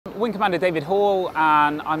Wing Commander David Hall,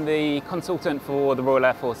 and I'm the consultant for the Royal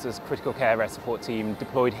Air Force's Critical Care Air Support Team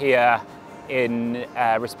deployed here in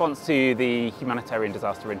response to the humanitarian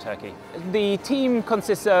disaster in Turkey. The team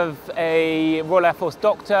consists of a Royal Air Force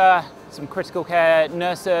doctor, some critical care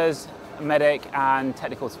nurses, a medic and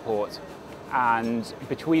technical support. And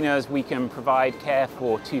between us we can provide care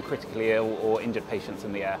for 2 critically ill or injured patients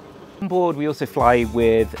in the air. On board we also fly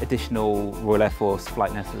with additional Royal Air Force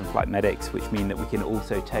flight nurses and flight medics, which mean that we can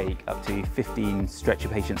also take up to 15 stretcher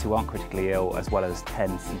patients who aren't critically ill, as well as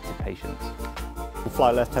 10 seated patients.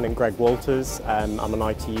 Flight Lieutenant Greg Walters. I'm an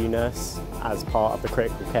ITU nurse as part of the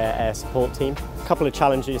Critical Care Air Support Team. A couple of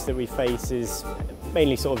challenges that we face is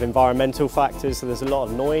mainly sort of environmental factors, so there's a lot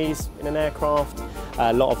of noise in an aircraft,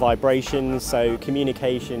 a lot of vibrations, so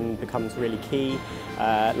communication becomes really key.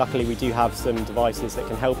 Luckily we do have some devices that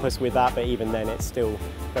can help us with that, but even then it's still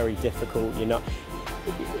very difficult.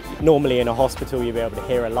 Normally in a hospital you'll be able to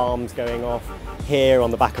hear alarms going off. Here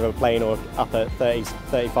on the back of a plane or up at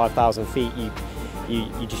 35,000 feet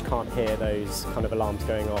you just can't hear those kind of alarms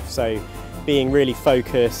going off. So being really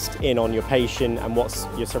focused in on your patient and what's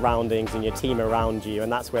your surroundings and your team around you,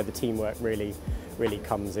 and that's where the teamwork really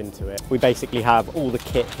comes into it. We basically have all the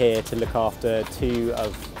kit here to look after 2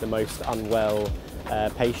 of the most unwell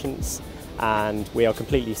patients, and we are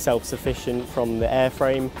completely self-sufficient from the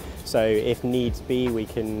airframe, so if needs be we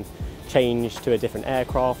can change to a different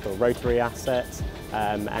aircraft or rotary asset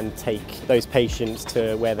and take those patients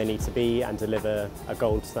to where they need to be and deliver a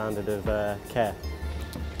gold standard of care.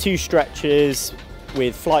 2 stretchers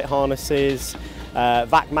with flight harnesses,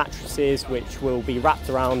 vac mattresses which will be wrapped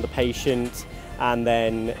around the patient and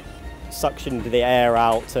then suctioned the air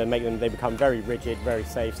out to make them, they become very rigid, very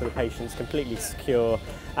safe, so the patient's completely secure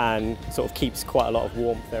and sort of keeps quite a lot of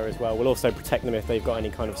warmth there as well. We'll also protect them if they've got any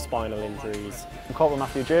kind of spinal injuries. I'm Corporal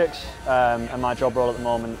Matthew Jakes, and my job role at the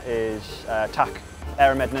moment is TAC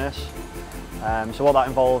Aeromed nurse. So what that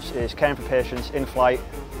involves is caring for patients in flight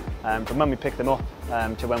from when we pick them up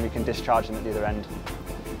to when we can discharge them at the other end.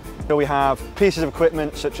 So we have pieces of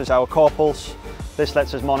equipment such as our core pulse. This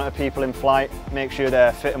lets us monitor people in flight, make sure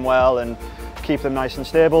they're fit and well and keep them nice and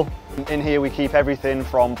stable. In here we keep everything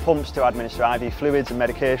from pumps to administer IV fluids and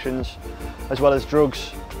medications, as well as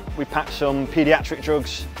drugs. We pack some paediatric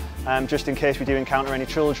drugs just in case we do encounter any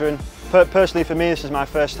children. Personally for me, this is my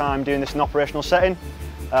first time doing this in an operational setting.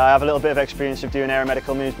 I have a little bit of experience of doing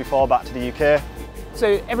aeromedical moves before back to the UK.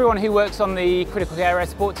 So everyone who works on the Critical Care Air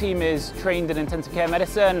Support Team is trained in intensive care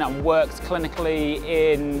medicine and works clinically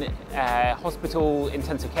in hospital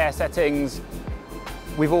intensive care settings.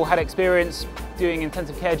 We've all had experience doing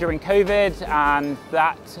intensive care during COVID, and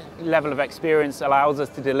that level of experience allows us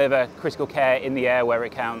to deliver critical care in the air where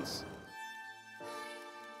it counts.